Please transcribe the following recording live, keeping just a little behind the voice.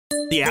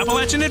The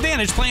Appalachian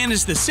Advantage plan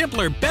is the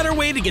simpler, better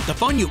way to get the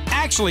phone you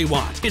actually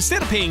want.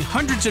 Instead of paying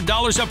hundreds of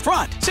dollars up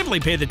front, simply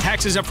pay the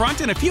taxes up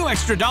front and a few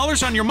extra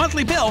dollars on your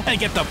monthly bill and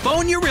get the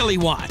phone you really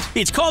want.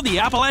 It's called the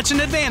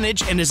Appalachian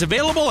Advantage and is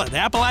available at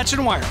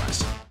Appalachian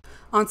Wireless.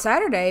 On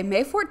Saturday,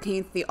 May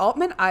 14th, the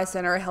Altman Eye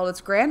Center held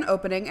its grand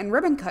opening and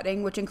ribbon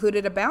cutting, which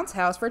included a bounce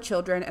house for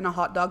children and a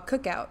hot dog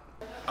cookout.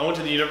 I went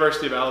to the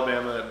University of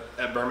Alabama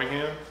at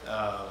Birmingham,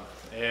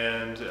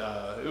 and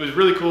it was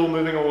really cool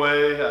moving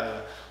away,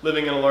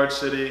 living in a large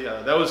city.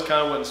 That was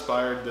kind of what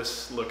inspired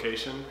this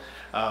location.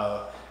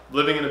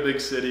 Living in a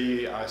big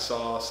city, I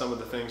saw some of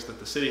the things that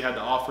the city had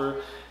to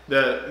offer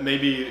that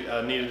maybe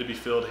needed to be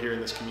filled here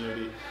in this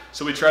community.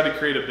 So we tried to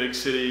create a big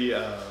city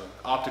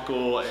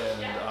optical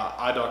and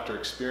eye doctor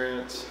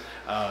experience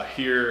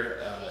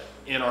here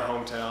in our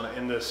hometown,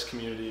 in this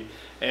community.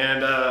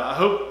 And I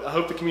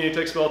hope the community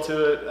takes well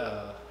to it.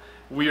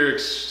 We are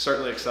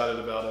certainly excited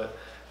about it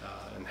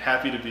and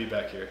happy to be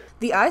back here.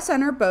 The Eye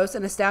Center boasts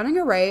an astounding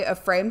array of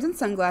frames and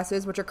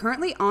sunglasses, which are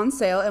currently on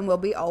sale and will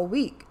be all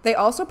week. They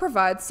also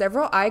provide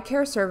several eye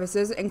care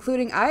services,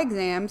 including eye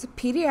exams,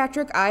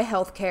 pediatric eye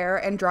health care,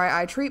 and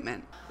dry eye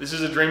treatment. This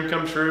is a dream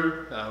come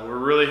true. We're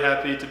really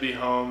happy to be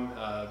home,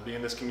 be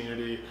in this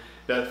community.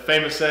 That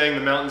famous saying,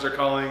 "The mountains are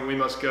calling, we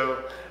must go,"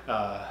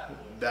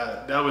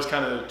 that was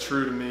kind of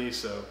true to me.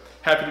 So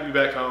happy to be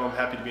back home,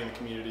 happy to be in the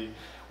community.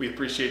 We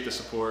appreciate the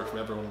support from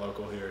everyone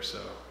local here. So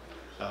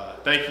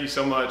thank you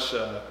so much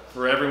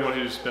for everyone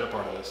who's been a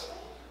part of this.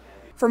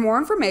 For more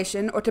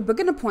information or to book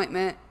an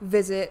appointment,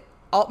 visit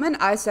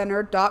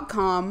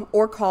altmaneyecenter.com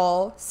or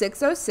call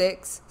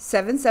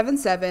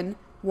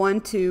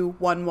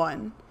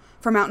 606-777-1211.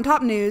 For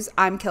Mountaintop News,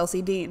 I'm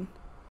Kelsey Dean.